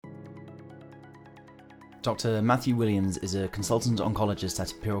Dr. Matthew Williams is a consultant oncologist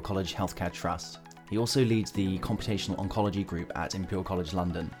at Imperial College Healthcare Trust. He also leads the Computational Oncology group at Imperial College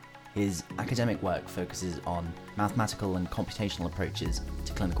London. His academic work focuses on mathematical and computational approaches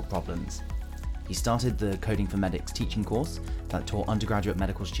to clinical problems. He started the Coding for Medics teaching course that taught undergraduate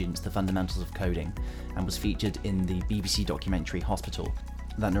medical students the fundamentals of coding and was featured in the BBC documentary Hospital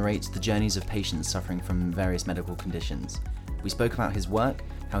that narrates the journeys of patients suffering from various medical conditions. We spoke about his work,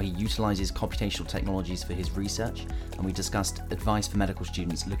 how he utilises computational technologies for his research, and we discussed advice for medical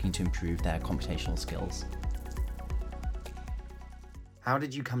students looking to improve their computational skills. How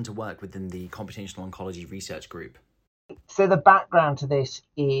did you come to work within the Computational Oncology Research Group? So the background to this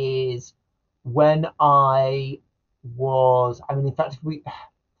is when in fact,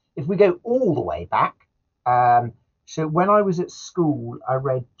 if we go all the way back, so when I was at school, I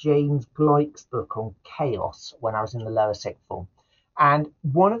read James Gleick's book on chaos when I was in the lower sixth form. And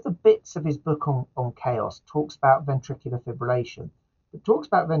one of the bits of his book on chaos talks about ventricular fibrillation. It talks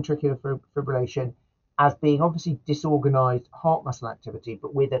about ventricular fibrillation as being obviously disorganized heart muscle activity,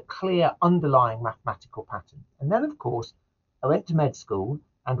 but with a clear underlying mathematical pattern. And then, of course, I went to med school,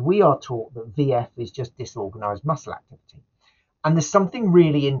 and we are taught that VF is just disorganized muscle activity. And there's something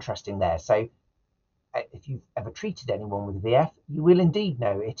really interesting there. So if you've ever treated anyone with VF, you will indeed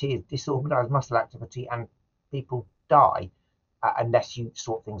know it is disorganized muscle activity, and people die unless you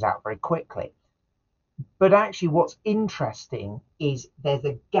sort things out very quickly. But actually what's interesting is there's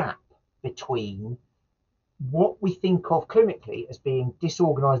a gap between what we think of clinically as being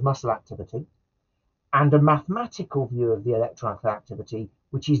disorganized muscle activity and a mathematical view of the electrical activity,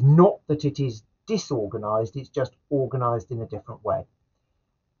 which is not that it is disorganized, it's just organized in a different way.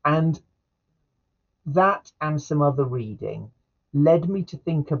 And that and some other reading led me to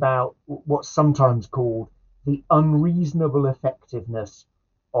think about what's sometimes called the unreasonable effectiveness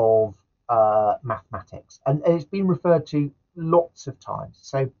of mathematics. And it's been referred to lots of times.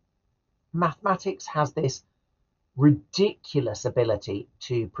 So mathematics has this ridiculous ability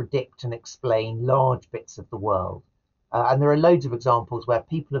to predict and explain large bits of the world. And there are loads of examples where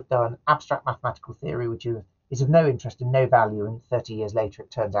people have done abstract mathematical theory, which is of no interest and no value, and 30 years later it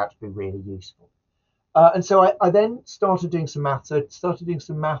turns out to be really useful. And so I then started doing some maths. So I started doing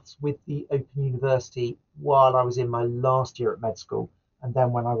some maths with the Open University while I was in my last year at med school, and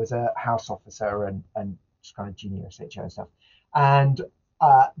then when I was a house officer and just kind of junior SHO and stuff. And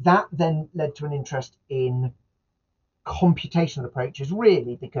that then led to an interest in computational approaches,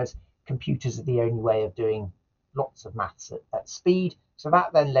 really, because computers are the only way of doing lots of maths at speed. So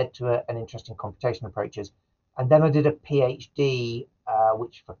that then led to an interest in computational approaches. And then I did a PhD,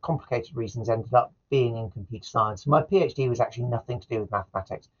 which for complicated reasons ended up being in computer science. My PhD was actually nothing to do with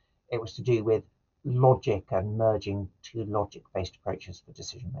mathematics. It was to do with logic and merging two logic-based approaches for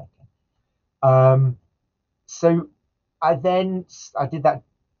decision making. So I did that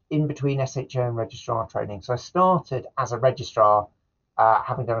in between SHO and registrar training. So I started as a registrar,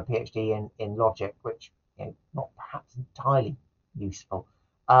 having done a PhD in logic, which not perhaps entirely useful.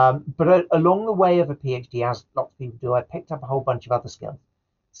 But along the way of a PhD, as lots of people do, I picked up a whole bunch of other skills.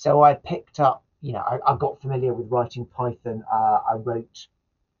 So I picked up, I got familiar with writing Python. I wrote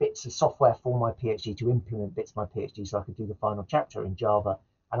bits of software for my PhD to implement bits of my PhD so I could do the final chapter in Java.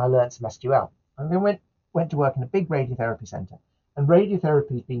 And I learned some SQL. And then went to work in a big radiotherapy center. And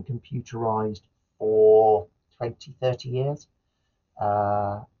radiotherapy has been computerized for 20, 30 years.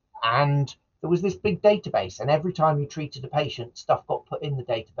 And there was this big database, and every time you treated a patient, stuff got put in the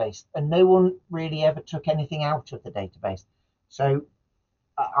database, and no one really ever took anything out of the database. So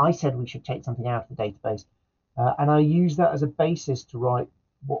I said we should take something out of the database, and I used that as a basis to write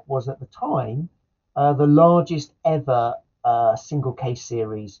what was at the time the largest ever single case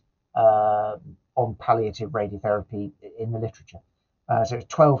series on palliative radiotherapy in the literature. So it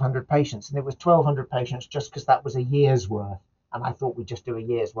was 1,200 patients, and it was 1,200 patients just because that was a year's worth. And I thought we'd just do a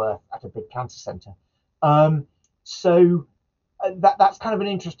year's worth at a big cancer centre. So that's kind of an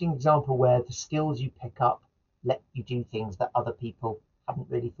interesting example where the skills you pick up let you do things that other people haven't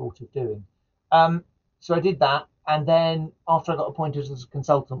really thought of doing. So I did that. And then after I got appointed as a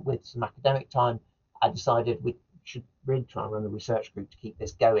consultant with some academic time, I decided we should really try and run a research group to keep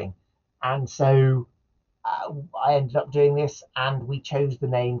this going. And so I ended up doing this, and we chose the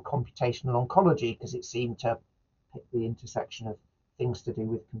name Computational Oncology because it seemed to hit the intersection of things to do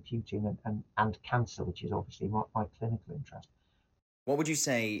with computing and cancer, which is obviously my clinical interest. What would you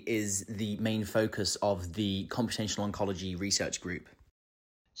say is the main focus of the Computational Oncology Research Group?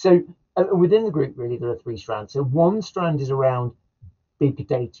 So within the group, really, there are three strands. So one strand is around big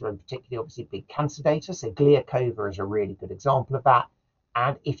data, and particularly, obviously, big cancer data. So Gliacova is a really good example of that.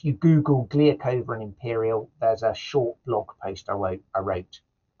 And if you Google Gliacova and Imperial, there's a short blog post I wrote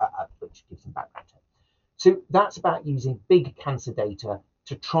which gives some background to it. So that's about using big cancer data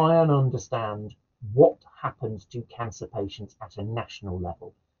to try and understand what happens to cancer patients at a national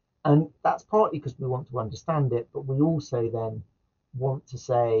level. And that's partly because we want to understand it, but we also then want to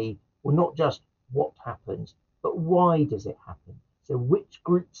say, well, not just what happens, but why does it happen? So which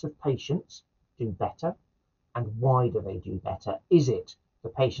groups of patients do better and why do they do better? Is it the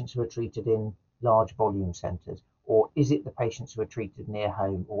patients who are treated in large volume centres, or is it the patients who are treated near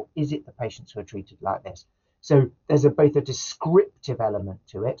home, or is it the patients who are treated like this? So there's both a descriptive element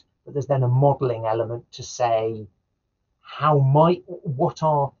to it, but there's then a modelling element to say what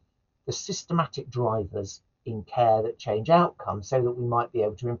are the systematic drivers in care that change outcomes so that we might be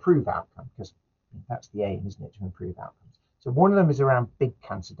able to improve outcomes, because that's the aim, isn't it, to improve outcomes. So one of them is around big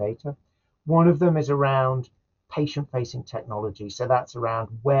cancer data. One of them is around patient-facing technology. So that's around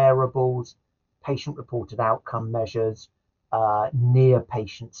wearables, patient-reported outcome measures, near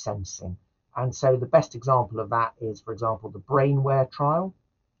patient sensing. And so the best example of that is, for example, the BrainWare trial,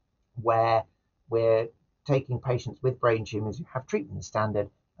 where we're taking patients with brain tumours who have treatment as standard,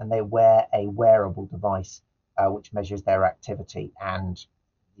 and they wear a wearable device which measures their activity. And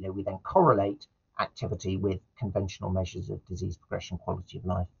we then correlate activity with conventional measures of disease progression, quality of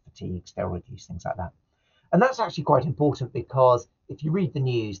life, fatigue, steroid use, things like that. And that's actually quite important because if you read the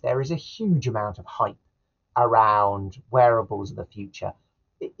news, there is a huge amount of hype around wearables of the future.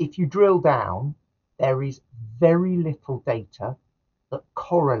 If you drill down, there is very little data that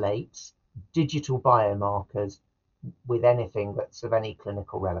correlates digital biomarkers with anything that's of any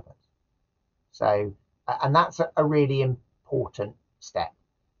clinical relevance. So, and that's a really important step.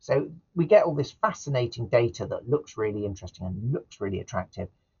 So we get all this fascinating data that looks really interesting and looks really attractive.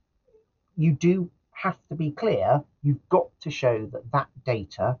 You do have to be clear, you've got to show that that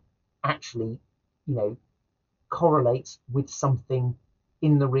data actually, correlates with something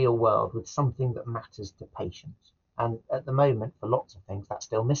in the real world, with something that matters to patients. And at the moment, for lots of things, that's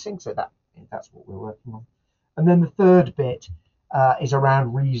still missing. So that's what we're working on. And then the third bit is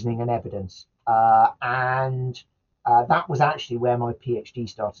around reasoning and evidence. And that was actually where my PhD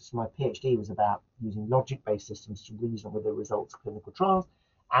started. So my PhD was about using logic-based systems to reason with the results of clinical trials.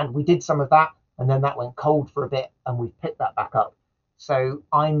 And we did some of that, and then that went cold for a bit, and we've picked that back up. So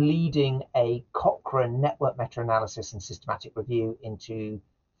I'm leading a Cochrane network meta-analysis and systematic review into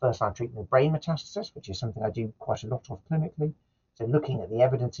first-line treatment of brain metastasis, which is something I do quite a lot of clinically. So looking at the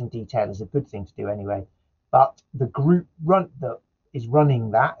evidence in detail is a good thing to do anyway. But the group that is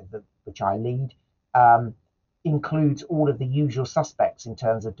running that, which I lead, includes all of the usual suspects in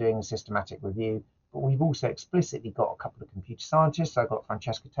terms of doing a systematic review. But we've also explicitly got a couple of computer scientists. I've got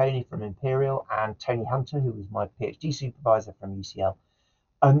Francesca Toni from Imperial and Tony Hunter, who was my PhD supervisor from UCL.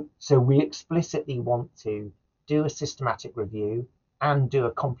 So we explicitly want to do a systematic review and do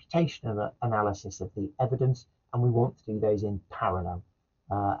a computational analysis of the evidence, and we want to do those in parallel.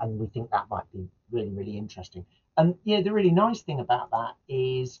 And we think that might be really, really interesting. And the really nice thing about that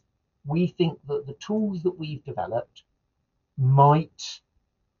is we think that the tools that we've developed might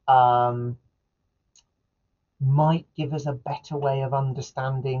give us a better way of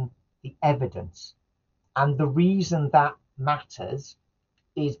understanding the evidence. And the reason that matters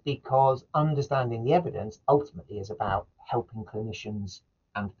is because understanding the evidence ultimately is about helping clinicians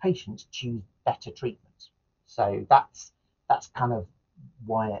and patients choose better treatments. So that's kind of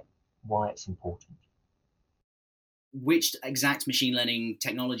why it's important. Which exact machine learning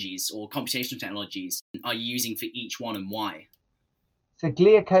technologies or computational technologies are you using for each one, and why? So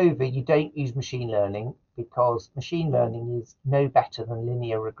Gliacova, you don't use machine learning because machine learning is no better than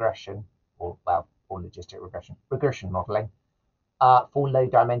linear regression, or logistic regression modeling for low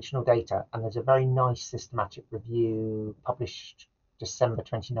dimensional data. And there's a very nice systematic review published December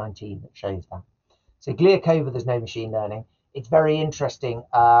 2019 that shows that. So Gliacova, there's no machine learning. It's very interesting.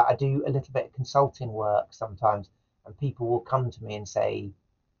 I do a little bit of consulting work sometimes, and people will come to me and say,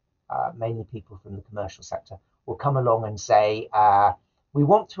 mainly people from the commercial sector, will come along and say, we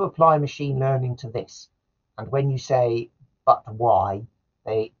want to apply machine learning to this. And when you say, but why?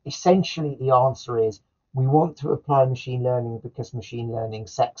 Essentially the answer is, we want to apply machine learning because machine learning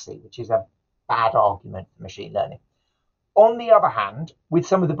is sexy, which is a bad argument for machine learning. On the other hand, with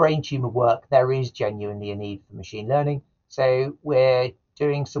some of the brain tumor work, there is genuinely a need for machine learning. So we're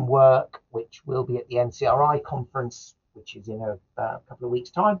doing some work which will be at the NCRI conference, which is in a couple of weeks'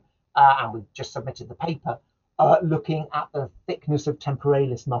 time, and we've just submitted the paper, looking at the thickness of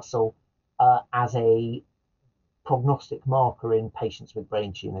temporalis muscle as a prognostic marker in patients with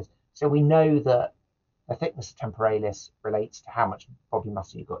brain tumors. So we know that The thickness of temporalis relates to how much body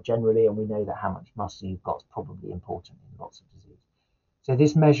muscle you've got generally, and we know that how much muscle you've got is probably important in lots of disease. So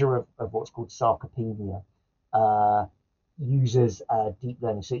this measure of what's called sarcopenia uses deep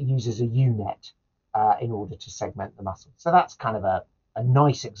learning. So it uses a UNet in order to segment the muscle. So that's kind of a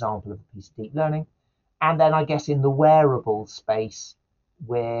nice example of a piece of deep learning. And then I guess in the wearable space,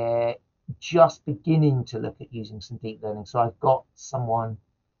 we're just beginning to look at using some deep learning. So I've got someone,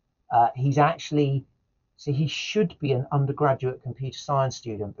 he should be an undergraduate computer science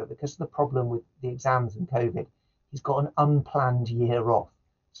student, but because of the problem with the exams and COVID, he's got an unplanned year off.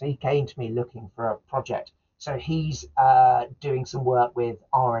 So he came to me looking for a project. So he's doing some work with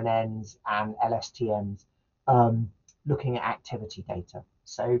RNNs and LSTMs, looking at activity data.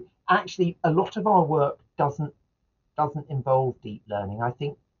 So actually, a lot of our work doesn't involve deep learning. I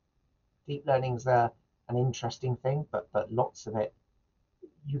think deep learning's an interesting thing, but lots of it,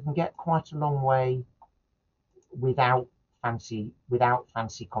 you can get quite a long way without fancy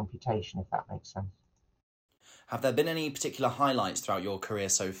computation, if that makes sense. Have there been any particular highlights throughout your career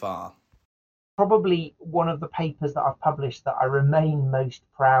so far? Probably one of the papers that I've published that I remain most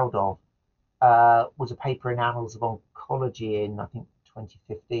proud of was a paper in Annals of Oncology in, I think,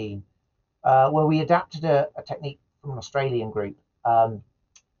 2015, where we adapted a technique from an Australian group.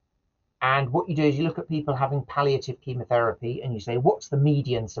 And what you do is you look at people having palliative chemotherapy and you say, what's the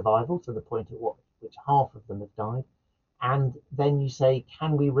median survival, to the point at which half of them have died? And then you say,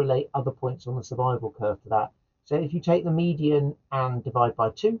 can we relate other points on the survival curve to that? So if you take the median and divide by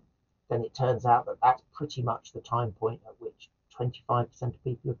 2, then it turns out that that's pretty much the time point at which 25% of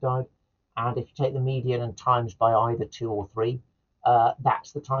people have died. And if you take the median and times by either 2 or 3,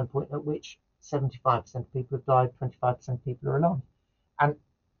 that's the time point at which 75% of people have died, 25% of people are alive. And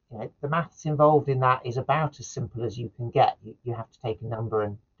the maths involved in that is about as simple as you can get. You have to take a number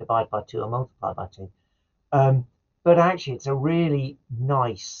and divide by 2 or multiply by 2. But actually, it's a really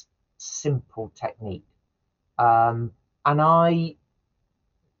nice, simple technique. And I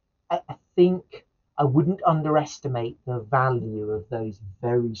think I wouldn't underestimate the value of those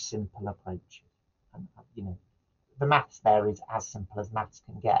very simple approaches. And, the maths there is as simple as maths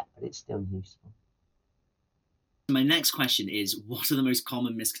can get, but it's still useful. My next question is, what are the most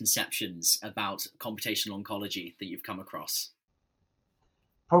common misconceptions about computational oncology that you've come across?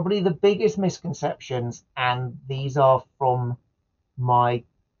 Probably the biggest misconceptions, and these are from my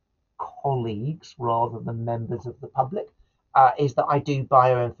colleagues rather than members of the public, is that I do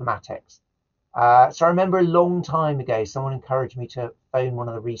bioinformatics. So I remember a long time ago, someone encouraged me to phone one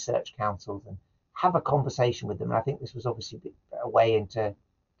of the research councils and have a conversation with them. And I think this was obviously a way into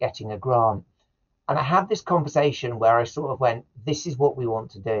getting a grant. And I had this conversation where I sort of went, this is what we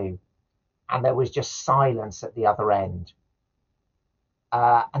want to do. And there was just silence at the other end.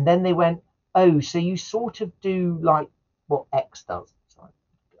 And then they went, oh, so you sort of do like what X does. So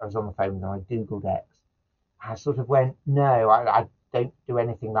I was on the phone and I Googled X. I sort of went, no, I don't do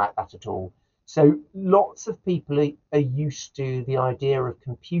anything like that at all. So lots of people are used to the idea of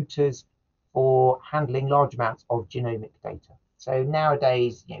computers for handling large amounts of genomic data. So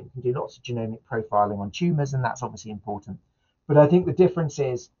nowadays, we can do lots of genomic profiling on tumors, and that's obviously important. But I think the difference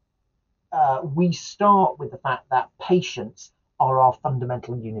is we start with the fact that patients are our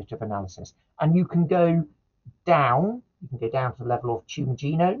fundamental unit of analysis. And you can go down to the level of tumor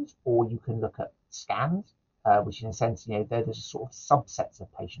genomes, or you can look at scans, which in a sense, they're the sort of subsets of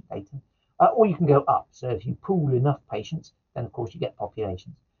patient data. Or you can go up. So if you pool enough patients, then of course you get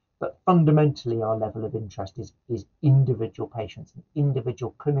populations. But fundamentally, our level of interest is individual patients and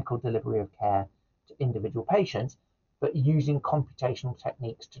individual clinical delivery of care to individual patients, but using computational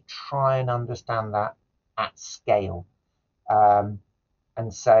techniques to try and understand that at scale. And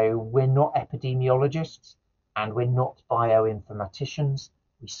so we're not epidemiologists and we're not bioinformaticians.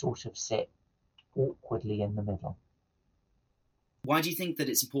 We sort of sit awkwardly in the middle. Why do you think that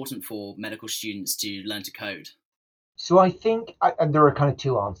it's important for medical students to learn to code? So I think, and there are kind of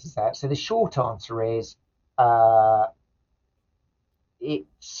two answers there. So the short answer is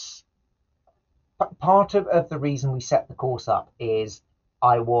it's part of the reason we set the course up is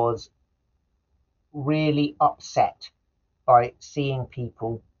I was really upset by seeing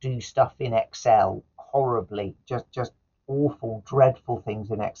people do stuff in Excel horribly, just awful, dreadful things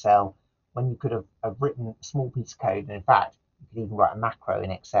in Excel when you could have written a small piece of code. And in fact, you could even write a macro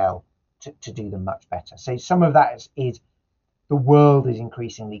in Excel to do them much better. So some of that is the world is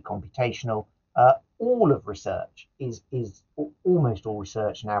increasingly computational. All of research is almost all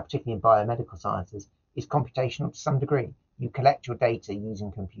research now, particularly in biomedical sciences, is computational to some degree. You collect your data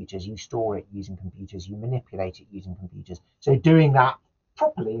using computers, you store it using computers, you manipulate it using computers. So doing that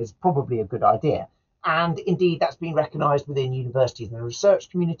properly is probably a good idea. And indeed, that's been recognised within universities and the research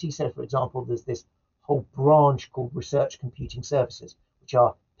community. So, for example, there's this whole branch called Research Computing Services, which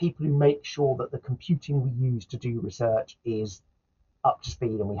are people who make sure that the computing we use to do research is up to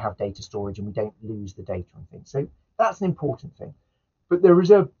speed and we have data storage and we don't lose the data and things. So that's an important thing. But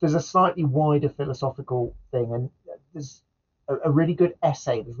there's a slightly wider philosophical thing, and there's a really good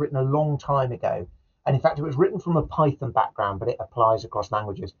essay that was written a long time ago. And in fact, it was written from a Python background, but it applies across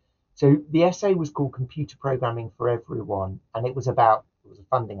languages. So the essay was called Computer Programming for Everyone, and it was a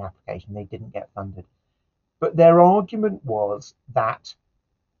funding application. They didn't get funded. But their argument was that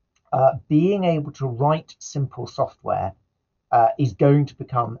being able to write simple software is going to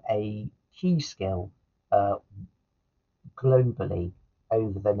become a key skill globally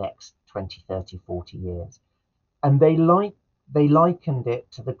over the next 20, 30, 40 years. And they likened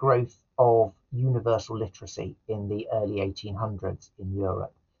it to the growth of universal literacy in the early 1800s in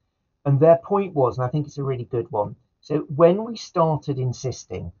Europe. And their point was, and I think it's a really good one, so when we started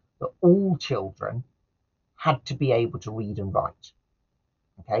insisting that all children had to be able to read and write,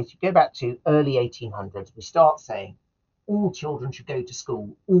 okay, so you go back to early 1800s, we start saying all children should go to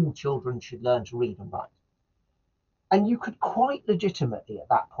school, all children should learn to read and write. And you could quite legitimately at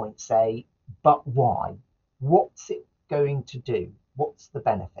that point say, but why? What's it going to do? What's the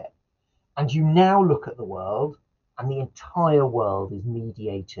benefit? And you now look at the world, and the entire world is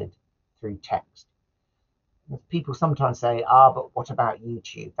mediated through text. People sometimes say, but what about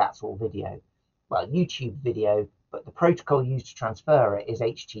YouTube? That's all video. Well, YouTube video, but the protocol used to transfer it is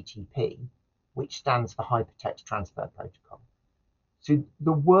HTTP, which stands for Hypertext Transfer Protocol. So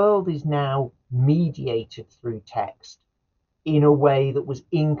the world is now mediated through text in a way that was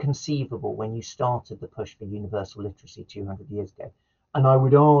inconceivable when you started the push for universal literacy 200 years ago. And I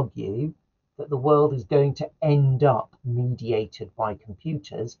would argue that the world is going to end up mediated by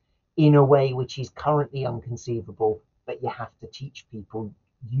computers in a way which is currently unconceivable, but you have to teach people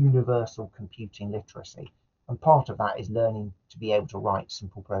universal computing literacy. And part of that is learning to be able to write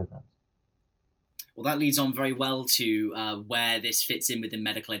simple programs. Well, that leads on very well to where this fits in within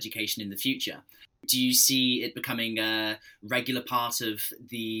medical education in the future. Do you see it becoming a regular part of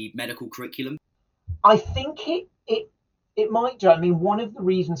the medical curriculum? I think it might do. I mean, one of the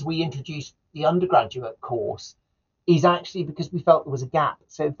reasons we introduced the undergraduate course is actually because we felt there was a gap.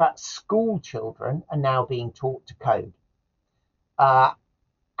 So in fact, school children are now being taught to code.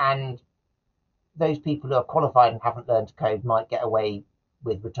 And those people who are qualified and haven't learned to code might get away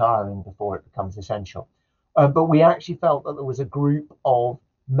with retiring before it becomes essential. But we actually felt that there was a group of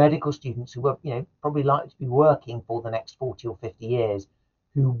medical students who were, probably likely to be working for the next 40 or 50 years,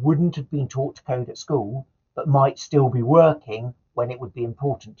 who wouldn't have been taught to code at school, but might still be working when it would be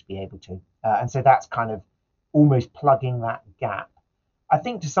important to be able to. And so that's kind of almost plugging that gap. I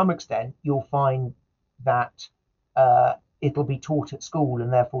think to some extent you'll find that it'll be taught at school,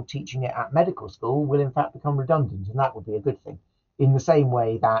 and therefore teaching it at medical school will in fact become redundant, and that would be a good thing. In the same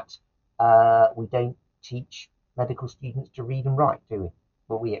way that we don't teach medical students to read and write, do we?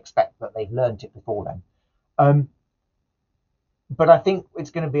 Well, we expect that they've learned it before then. But I think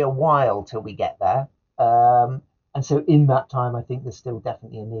it's going to be a while till we get there. And so in that time, I think there's still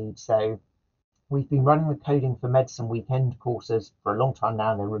definitely a need. So we've been running the Coding for Medicine weekend courses for a long time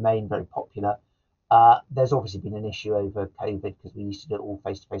now, and they remain very popular. There's obviously been an issue over COVID because we used to do it all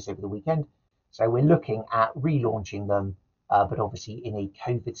face-to-face over the weekend. So we're looking at relaunching them, but obviously in a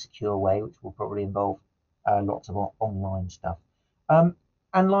COVID secure way, which will probably involve lots of online stuff.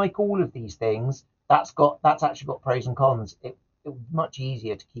 And like all of these things, that's actually got pros and cons. It's much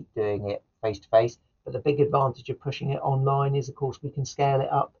easier to keep doing it face-to-face, but the big advantage of pushing it online is, of course, we can scale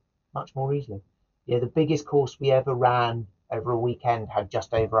it up much more easily. The biggest course we ever ran over a weekend had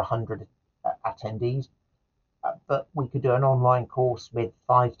just over 100 attendees, but we could do an online course with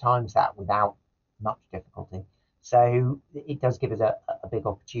 5 times that without much difficulty. So it does give us a big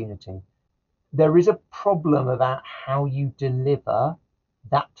opportunity. There is a problem about how you deliver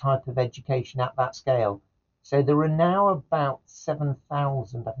that type of education at that scale. So there are now about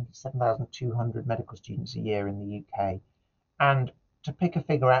 7,000, I think it's 7,200 medical students a year in the UK. And to pick a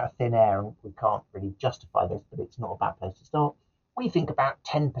figure out of thin air, and we can't really justify this, but it's not a bad place to start, we think about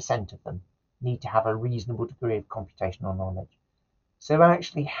 10% of them need to have a reasonable degree of computational knowledge. So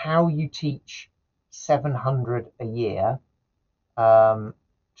actually how you teach 700 a year to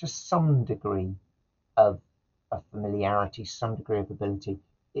some degree of familiarity, some degree of ability,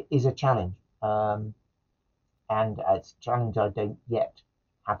 it is a challenge. And it's a challenge I don't yet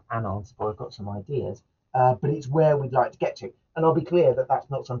have an answer for. I've got some ideas, but it's where we'd like to get to. And I'll be clear that that's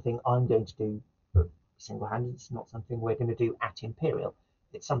not something I'm going to do single-handed. It's not something we're going to do at Imperial.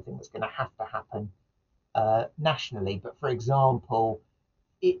 It's something that's going to have to happen nationally. But for example,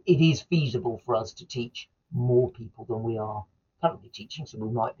 it is feasible for us to teach more people than we are currently teaching, so we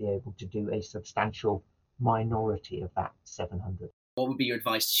might be able to do a substantial minority of that 700. What would be your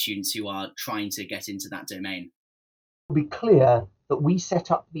advice to students who are trying to get into that domain? To be clear that we set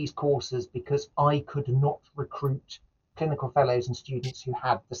up these courses because I could not recruit clinical fellows and students who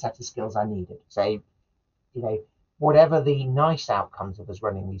had the set of skills I needed. So, whatever the nice outcomes of us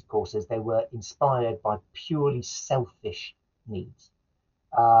running these courses, they were inspired by purely selfish needs.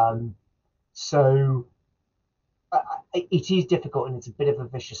 So it is difficult, and it's a bit of a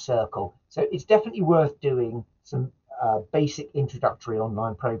vicious circle. So it's definitely worth doing some basic introductory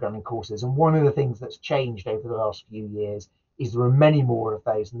online programming courses. And one of the things that's changed over the last few years is there are many more of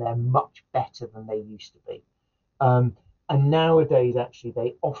those, and they're much better than they used to be. And nowadays, actually,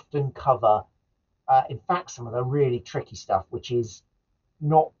 they often cover, in fact, some of the really tricky stuff, which is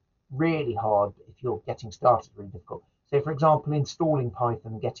not really hard if you're getting started, really difficult. So, for example, installing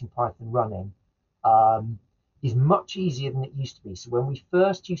Python and getting Python running is much easier than it used to be. So when we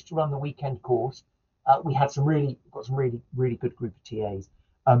first used to run the weekend course, we had really good group of TAs.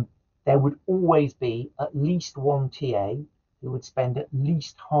 There would always be at least one TA who would spend at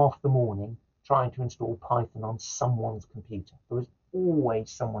least half the morning trying to install Python on someone's computer. There was always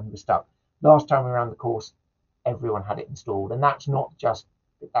someone who was stuck. Last time we ran the course, everyone had it installed, and that's not the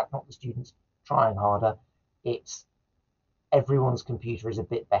students trying harder. It's everyone's computer is a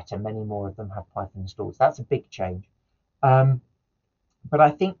bit better. Many more of them have Python installed. So that's a big change. But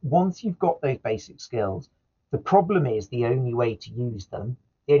I think once you've got those basic skills, the problem is the only way to use them,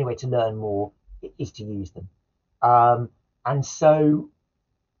 the only way to learn more is to use them. And so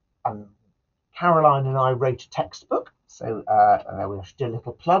Caroline and I wrote a textbook. So we should do a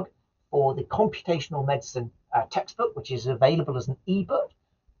little plug for the computational medicine textbook, which is available as an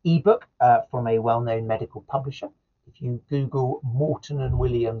ebook from a well-known medical publisher. If you Google Morton and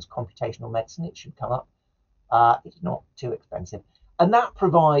Williams computational medicine, it should come up. It's not too expensive. And that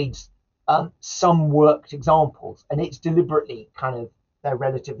provides some worked examples, and it's deliberately they're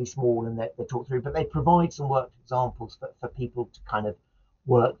relatively small and they're talked through, but they provide some worked examples for people to kind of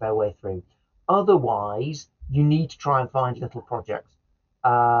work their way through. Otherwise, you need to try and find little projects,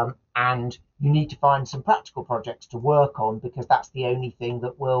 and you need to find some practical projects to work on, because that's the only thing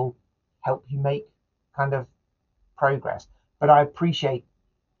that will help you make kind of progress. But I appreciate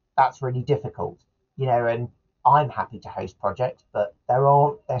that's really difficult, and I'm happy to host projects, but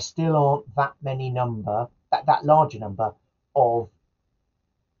there still aren't that larger number of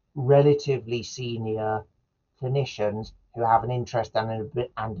relatively senior clinicians who have an interest and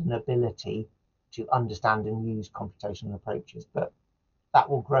an ability to understand and use computational approaches. But that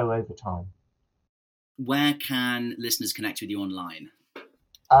will grow over time. Where can listeners connect with you online?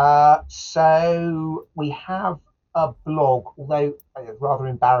 So we have a blog, although rather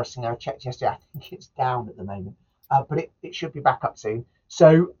embarrassing. I checked yesterday, I think it's down at the moment, but it should be back up soon.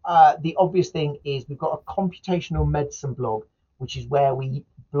 So the obvious thing is we've got a computational medicine blog, which is where we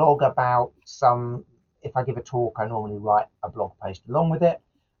blog about if I give a talk, I normally write a blog post along with it,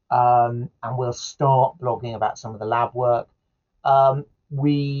 and we'll start blogging about some of the lab work.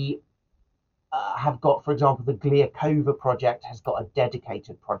 We have got, for example, the Gliacova project has got a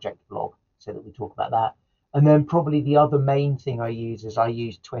dedicated project blog so that we talk about that. And then probably the other main thing I use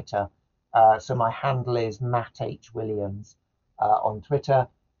Twitter. So my handle is Matt H. Williams on Twitter.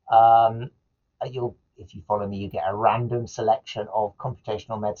 If you follow me, you get a random selection of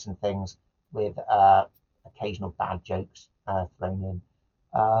computational medicine things with occasional bad jokes thrown in.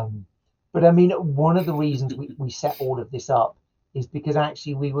 But I mean, one of the reasons we set all of this up is because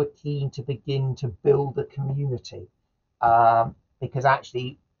actually we were keen to begin to build a community. Because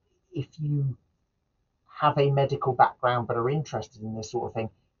actually, if you have a medical background but are interested in this sort of thing,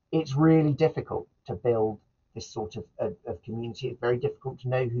 it's really difficult to build this sort of community. It's very difficult to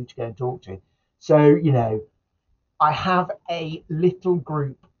know who to go and talk to. So, I have a little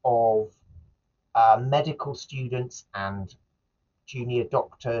group of medical students and junior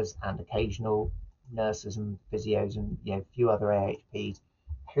doctors and occasional nurses and physios and a few other AHPs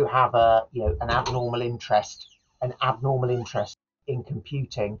who have an abnormal interest in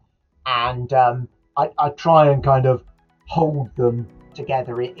computing, and I try and kind of hold them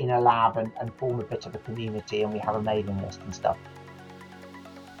together in a lab and form a bit of a community, and we have a mailing list and stuff.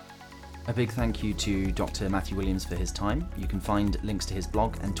 A big thank you to Dr. Matthew Williams for his time. You can find links to his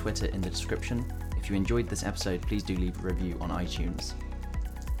blog and Twitter in the description. If you enjoyed this episode, please do leave a review on iTunes.